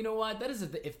 Yeah, but you know what? That is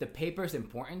if the paper is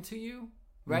important to you.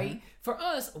 Right? Mm-hmm. For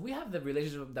us, we have the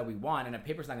relationship that we want, and a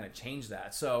paper's not going to change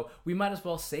that. So we might as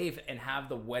well save and have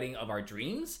the wedding of our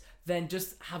dreams then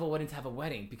just have a wedding to have a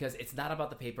wedding, because it's not about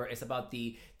the paper. It's about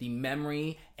the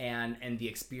memory and the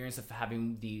experience of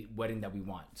having the wedding that we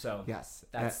want. So Yes.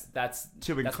 that's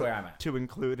To where I'm at. To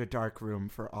include a dark room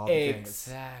for all the gays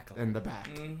Exactly. in the back,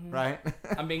 right?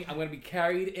 I'm going to be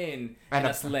carried in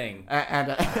a sling.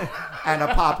 and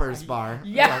a poppers bar.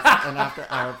 Yeah. Yes, an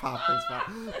after-hour poppers bar.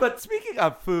 But speaking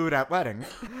of food at weddings,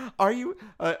 are you?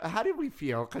 How do we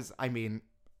feel? Because I mean,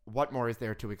 what more is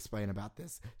there to explain about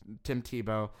this? Tim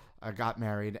Tebow got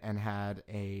married and had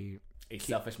a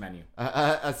selfish menu.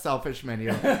 a selfish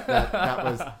menu that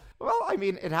was, well, I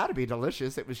mean, it had to be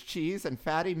delicious. It was cheese and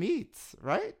fatty meats,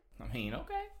 right? I mean,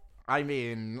 okay. I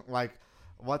mean, like,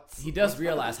 He does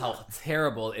realize how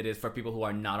terrible it is for people who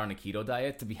are not on a keto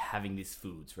diet to be having these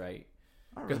foods, right?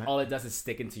 Because all it does is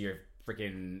stick into your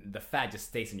freaking, the fat just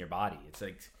stays in your body. It's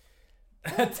like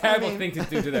a terrible thing to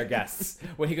do to their guests,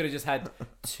 when he could have just had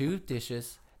 2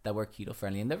 dishes that were keto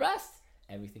friendly and the rest,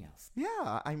 everything else.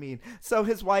 Yeah, I mean, so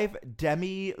his wife,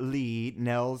 Demi Lee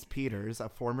Nels Peters, a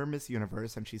former Miss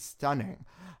Universe, and she's stunning,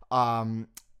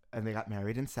 and they got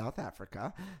married in South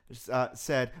Africa,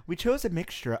 said, "We chose a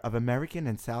mixture of American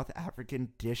and South African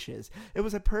dishes. It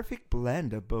was a perfect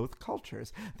blend of both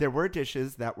cultures. There were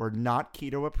dishes that were not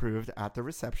keto approved at the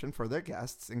reception for their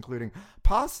guests, including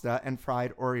pasta and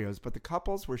fried Oreos, but the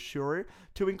couples were sure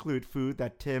to include food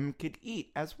that Tim could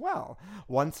eat as well.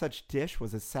 One such dish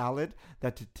was a salad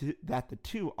that the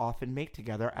two often make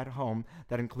together at home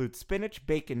that includes spinach,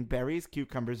 bacon, berries,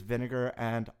 cucumbers, vinegar,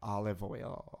 and olive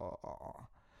oil."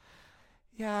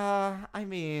 Yeah, I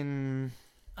mean,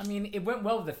 it went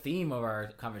well with the theme of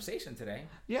our conversation today.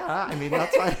 yeah, I mean,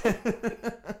 that's why.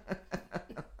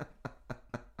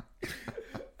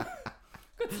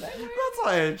 That's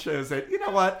why I chose it. You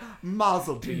know what?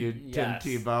 Mazel to you, Tim Yes.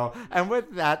 Tebow. And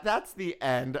with that, that's the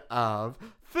end of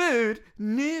Food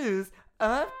News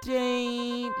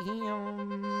Update.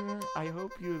 I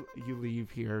hope you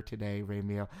leave here today,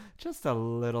 Ramiel, just a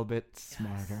little bit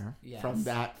smarter Yes. from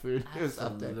that Food News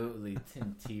Update. Absolutely,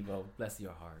 Tim Tebow. Bless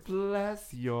your heart.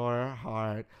 Bless your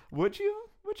heart. Would you,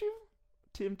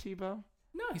 Tim Tebow?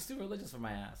 No, he's too religious for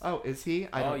my ass. Oh, is he?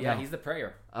 I don't know. he's the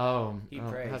prayer. He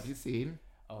prays. Have you seen?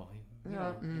 Oh,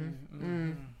 Yeah,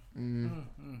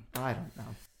 I don't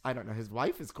know. I don't know. His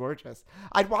wife is gorgeous.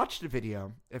 I'd watch the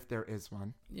video if there is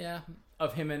one. yeah,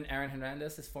 of him and Aaron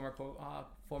Hernandez, his former team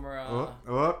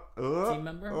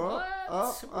member. What?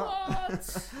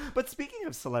 But speaking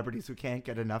of celebrities who can't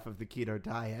get enough of the keto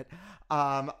diet,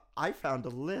 I found a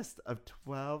list of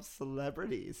 12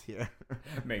 celebrities here.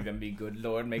 Make them be good,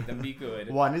 Lord. Make them be good.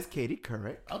 One is Katie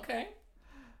Couric. Okay.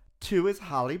 2 is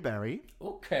Holly Berry.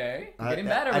 Okay. We're getting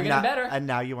better. We're getting better. And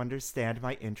now you understand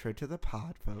my intro to the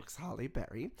pod, folks. Holly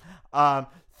Berry.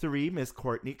 3, Miss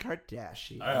Kourtney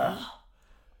Kardashian.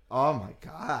 Oh my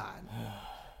God.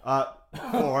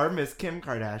 4, Miss Kim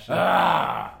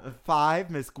Kardashian. 5,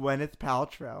 Miss Gwyneth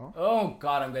Paltrow. Oh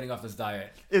God, I'm getting off this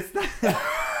diet. Is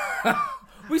that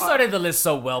We started the list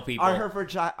so well, people.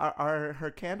 are her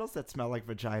candles that smell like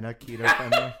vagina keto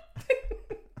friendly?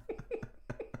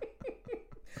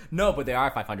 No, but they are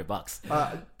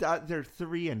 $500. They're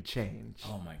 3 and change.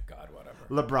 Oh my God, whatever.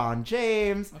 LeBron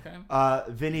James. Okay.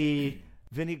 Vinny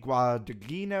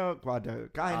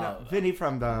Guadagnino. Vinny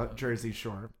from the Jersey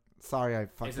Shore. Sorry, I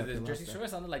fucked Is up. it the your Jersey last Shore?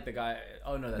 Sounded like the guy.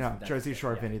 Oh no, name. No, that's Jersey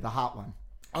Shore yeah. Vinny, the hot one.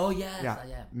 Oh yes, Yeah.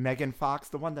 yeah. Megan Fox,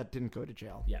 the one that didn't go to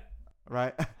jail. Yeah.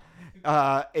 Right?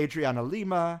 Adriana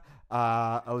Lima,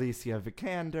 Alicia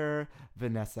Vikander,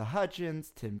 Vanessa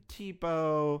Hudgens, Tim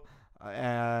Tebow,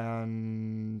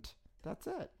 and that's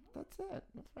it. That's right.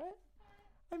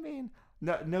 I mean,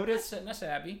 notice Not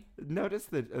shabby. Notice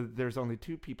that there's only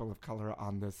 2 people of color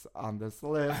on this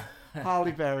list: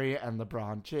 Holly Berry and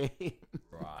LeBron James.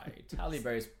 Right. Halle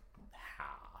Berry's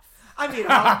half. I mean,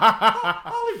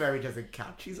 Holly Berry doesn't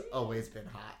count. She's always been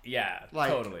hot. Yeah,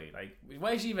 Like- totally. Like,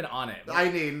 why is she even on it?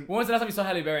 I mean, When was the last time you saw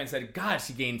Halle Berry and said, "God,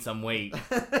 she gained some weight"?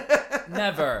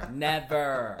 Never.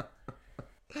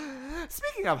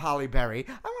 speaking of Holly Berry,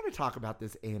 I want to talk about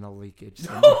this anal leakage.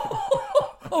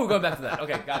 Oh, we're going back to that.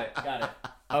 Okay, got it.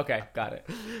 Okay, got it.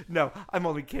 No, I'm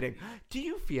only kidding. Do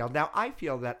you feel, now I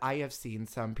feel that I have seen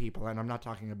some people, and I'm not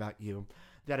talking about you,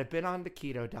 that have been on the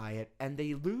keto diet and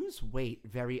they lose weight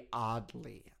very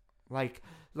oddly. Like,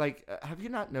 have you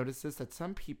not noticed this? That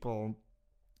some people,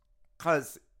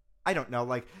 because I don't know,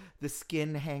 like the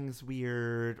skin hangs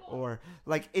weird, or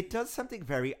like it does something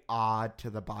very odd to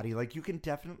the body. Like you can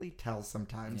definitely tell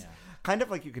sometimes, kind of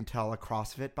like you can tell a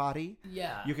CrossFit body.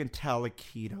 Yeah. You can tell a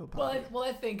keto body. Well,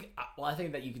 I think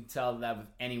that you can tell that with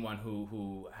anyone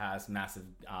who has massive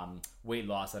weight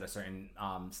loss at a certain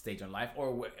stage in life,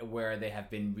 or where they have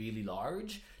been really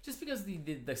large, just because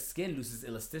the skin loses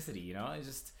elasticity. You know, it's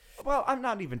just. Well, I'm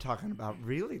not even talking about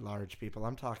really large people.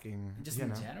 I'm talking Just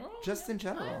in general? Just in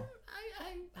general.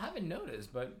 I haven't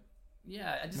noticed, but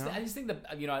yeah, I just think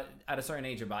that, you know, at a certain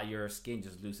age, your skin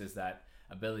just loses that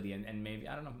ability, and maybe,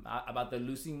 I don't know, about the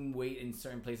losing weight in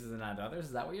certain places and not others.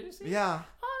 Is that what you're just saying? Yeah.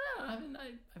 Oh, no, I haven't.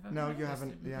 No, you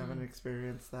haven't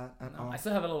experienced that at all. I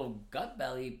still have a little gut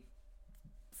belly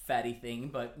fatty thing,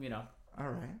 but, you know. All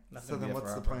right. That's So gonna be then it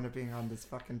what's the forever. point of being on this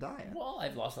fucking diet? Well,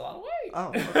 I've lost a lot of weight.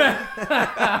 Oh.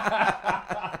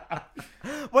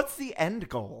 Okay. What's the end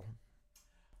goal?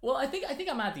 Well, I think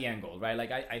I'm at the end goal, right?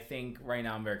 Like I think right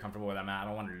now I'm very comfortable where I'm at. I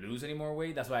don't want to lose any more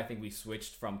weight. That's why I think we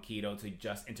switched from keto to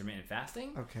just intermittent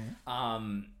fasting. Okay.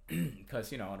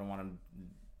 Because, you know, I don't want to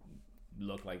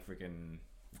look like freaking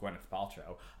Gwyneth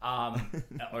Paltrow,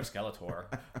 or Skeletor.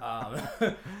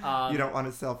 You don't want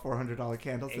to sell $400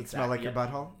 candles that smell like your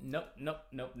butthole? Nope.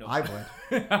 I would.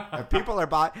 If people are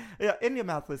buying, in your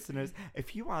mouth listeners,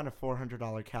 if you want a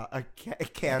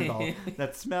 $400 candle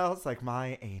that smells like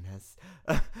my anus,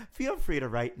 feel free to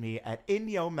write me at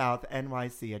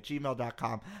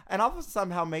inyourmouthnyc@gmail.com, and I'll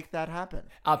somehow make that happen.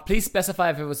 Please specify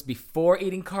if it was before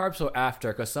eating carbs or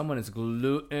after, because someone is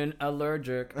gluten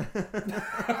allergic.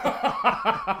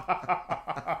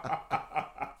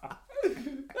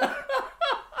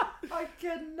 I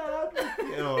cannot with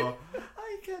you.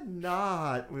 I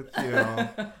cannot with you.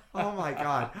 Oh my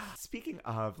God. Speaking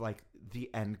of like the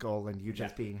end goal and you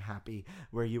just being happy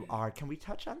where you are, can we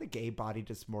touch on the gay body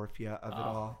dysmorphia of it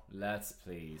all? Let's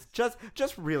please. Just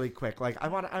really quick. Like I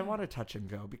want to touch and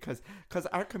go because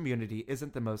our community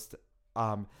isn't the most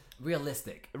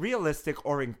realistic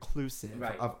or inclusive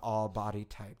Right. of all body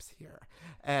types here.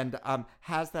 And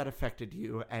has that affected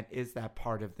you, and is that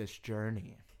part of this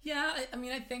journey? Yeah, I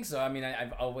mean, I think so. I mean,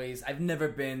 I've never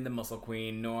been the muscle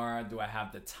queen, nor do I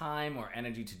have the time or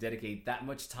energy to dedicate that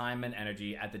much time and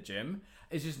energy at the gym.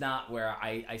 It's just not where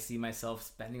I see myself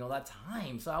spending all that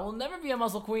time. So I will never be a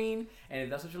muscle queen. And if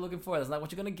that's what you're looking for, that's not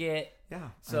what you're going to get. Yeah.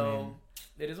 So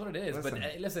it is what it is. listen,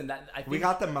 But listen, I think We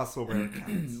got the muscle where it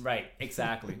counts. right,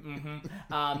 exactly.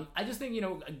 I just think, you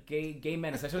know, gay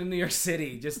men, especially in New York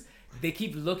City, just they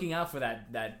keep looking out for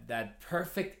that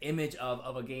perfect image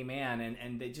of a gay man,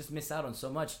 and they just miss out on so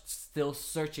much, still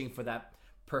searching for that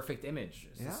perfect image.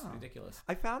 It's just ridiculous.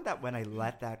 I found that when I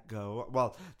let that go,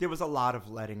 well, there was a lot of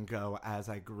letting go as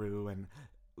I grew and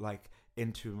like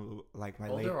into like my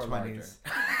Older or late 20s.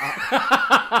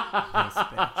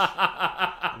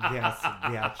 Yes,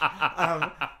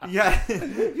 bitch. Yeah,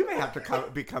 you may have to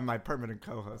become my permanent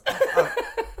co-host.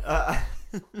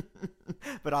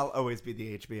 But I'll always be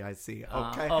the HBIC.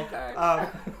 Okay. Okay.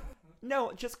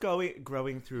 No, just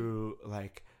growing through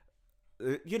like,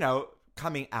 you know,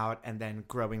 coming out and then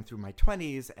growing through my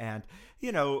 20s and,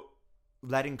 you know,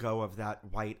 letting go of that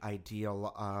white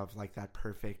ideal of like that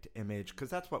perfect image, because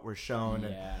that's what we're shown.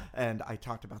 Yeah. And I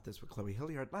talked about this with Chloe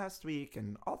Hilliard last week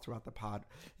and all throughout the pod,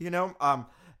 you know,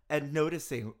 and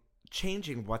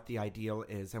changing what the ideal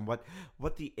is and what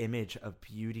the image of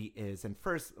beauty is, and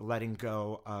first letting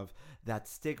go of that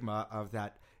stigma of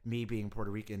that me being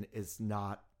Puerto Rican is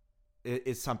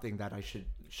something that I should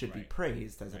be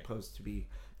praised as opposed to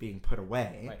being put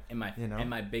away. Right. And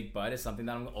my big butt is something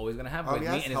that I'm always gonna have with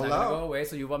yes, me, and it's not gonna go away.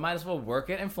 So you might as well work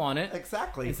it and flaunt it,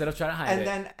 Exactly. instead of trying to hide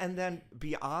it. And then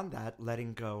beyond that,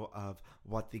 letting go of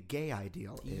what the gay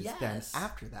ideal is. Yes. Then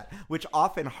after that, which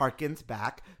often harkens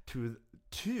back to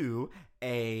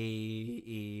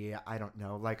a I don't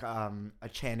know, like a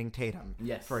Channing Tatum,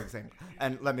 Yes. for example.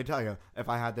 And let me tell you, if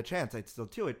I had the chance, I'd still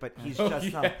do it. But he's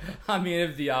just not. I mean,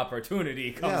 if the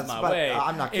opportunity comes Yes, my but way,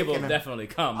 I'm not it will kicking him- definitely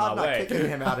come I'm my not way. kicking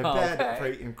him out of bed Okay. for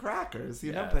eating crackers,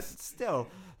 you know. Yes. But still,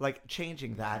 like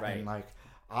changing that and Right.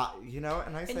 like, you know.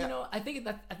 And I say, And you know, I think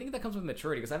that comes with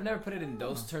maturity, because I've never put it in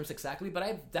those terms exactly, but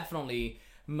I've definitely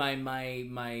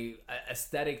my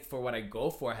aesthetic for what I go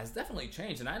for has definitely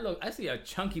changed, and I see a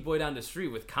chunky boy down the street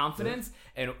with confidence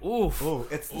and oof,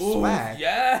 it's the swag.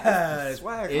 yes, It's the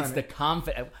swag, it's honey.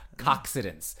 the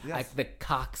coxidence, Yes. like the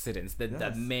coxidence, the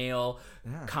Yes. male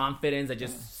confidence that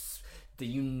just that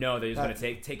you know they're just gonna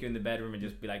take you in the bedroom and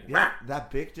just be like, Yeah, that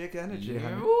big dick energy,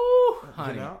 honey. Woo,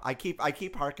 honey. You know, I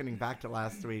keep hearkening back to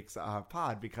last week's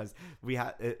pod because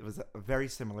it was a very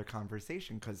similar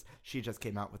conversation because she just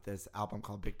came out with this album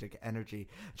called Big Dick Energy.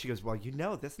 She goes, well, you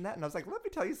know this and that, and I was like, let me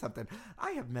tell you something.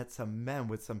 I have met some men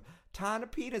with some ton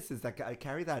of penises that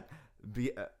carry that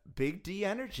big D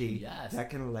energy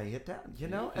that can lay it down. You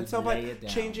know, and so by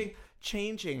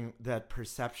changing that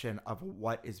perception of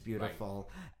what is beautiful,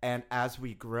 and as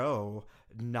we grow,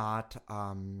 not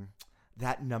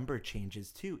that number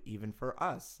changes too, even for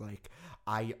us. Like,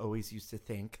 I always used to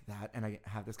think that, and I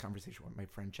have this conversation with my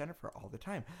friend Jennifer all the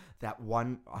time, that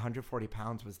 140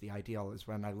 pounds was the ideal, is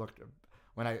when I look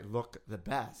the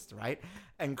best, right?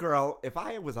 And girl, if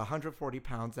I was 140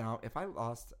 pounds now, if I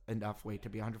lost enough weight to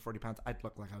be 140 pounds, I'd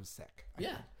look like I was sick.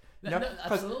 Yeah. No,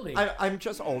 absolutely. I'm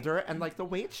just older, and like the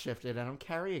weight shifted, and I'm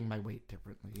carrying my weight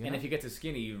differently. You know? If you get too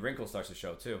skinny, wrinkles starts to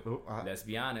show too. Ooh, Let's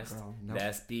be honest. Girl, no.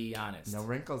 Let's be honest. No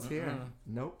wrinkles here.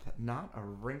 Nope, not a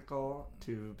wrinkle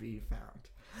to be found.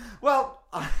 Well,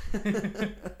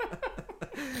 this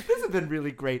has been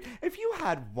really great. If you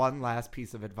had one last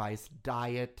piece of advice,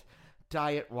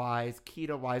 diet-wise,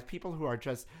 keto-wise, people who are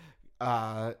just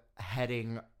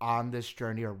heading on this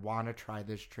journey or want to try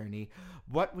this journey,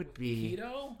 what would be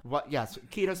keto? Yes,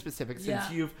 keto specific.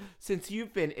 Since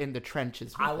you've been in the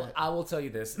trenches with it. I will tell you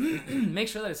this: make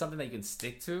sure that it's something that you can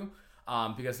stick to,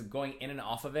 because going in and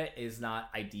off of it is not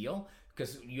ideal.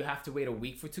 Because you have to wait a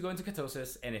week to go into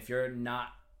ketosis, and if you're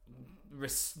not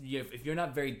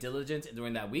very diligent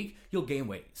during that week, you'll gain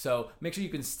weight. So make sure you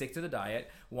can stick to the diet.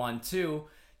 1, 2.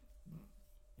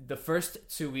 The first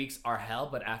 2 weeks are hell,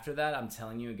 but after that, I'm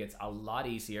telling you, it gets a lot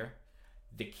easier.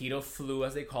 The keto flu,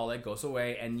 as they call it, goes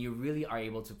away, and you really are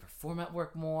able to perform at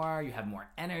work more. You have more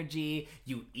energy.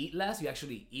 You eat less. You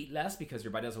actually eat less because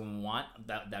your body doesn't want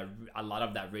a lot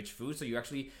of that rich food. So you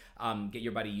actually get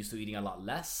your body used to eating a lot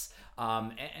less.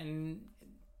 And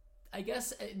I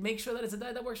guess make sure that it's a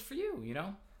diet that works for you. You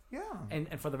know. Yeah.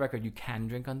 And for the record, you can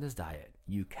drink on this diet.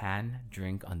 You can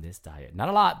drink on this diet. Not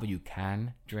a lot, but you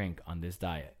can drink on this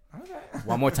diet. Okay.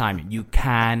 One more time. You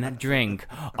can drink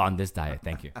on this diet.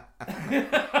 Thank you. All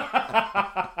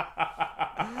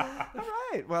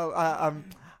right. Well, I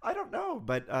don't know,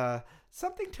 but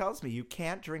something tells me you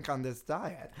can't drink on this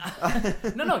diet.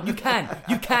 No, you can.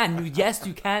 You can. Yes,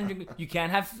 you can drink. You can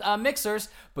have mixers,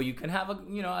 but you can have a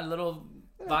little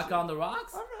vodka on the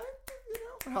rocks. All right.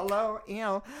 Hello,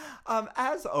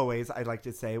 as always, I'd like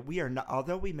to say we are not,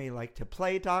 although we may like to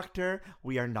play doctor,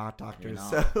 we are not doctors.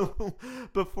 So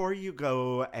before you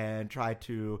go and try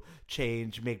to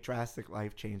make drastic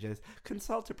life changes,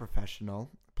 consult a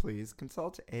professional. Please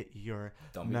consult your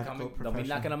medical professional. Don't be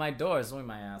knocking on my doors. Only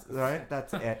my ass. All right,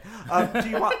 that's it.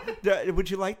 Would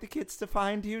you like the kids to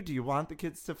find you? Do you want the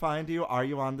kids to find you? Are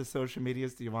you on the social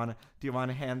medias? Do you want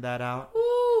to hand that out?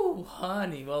 Ooh,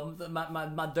 honey. Well,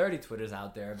 my dirty Twitter's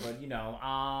out there, but you know.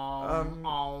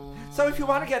 So if you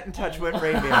want to get in touch with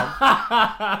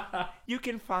Rayman, you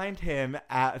can find him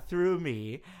through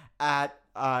me at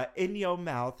In Yo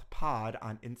Mouth Pod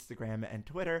on Instagram and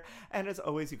Twitter. And as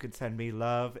always, you can send me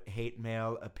love, hate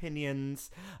mail, opinions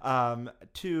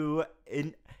to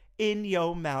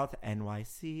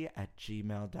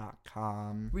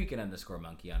inyomouthnyc@gmail.com.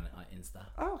 Rican_monkey on Insta.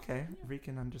 Oh, okay. Yeah.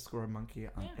 Rican_monkey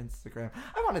on Instagram.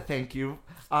 I want to thank you.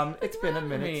 It's been a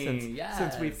minute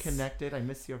since we've connected. I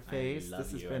miss your face.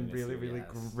 This has been really, really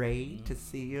great to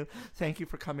see you. Thank you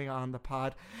for coming on the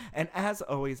pod. And as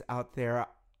always out there,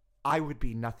 I would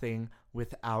be nothing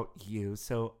without you.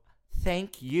 So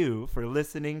thank you for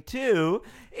listening to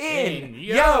In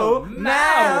Yo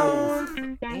Mouth.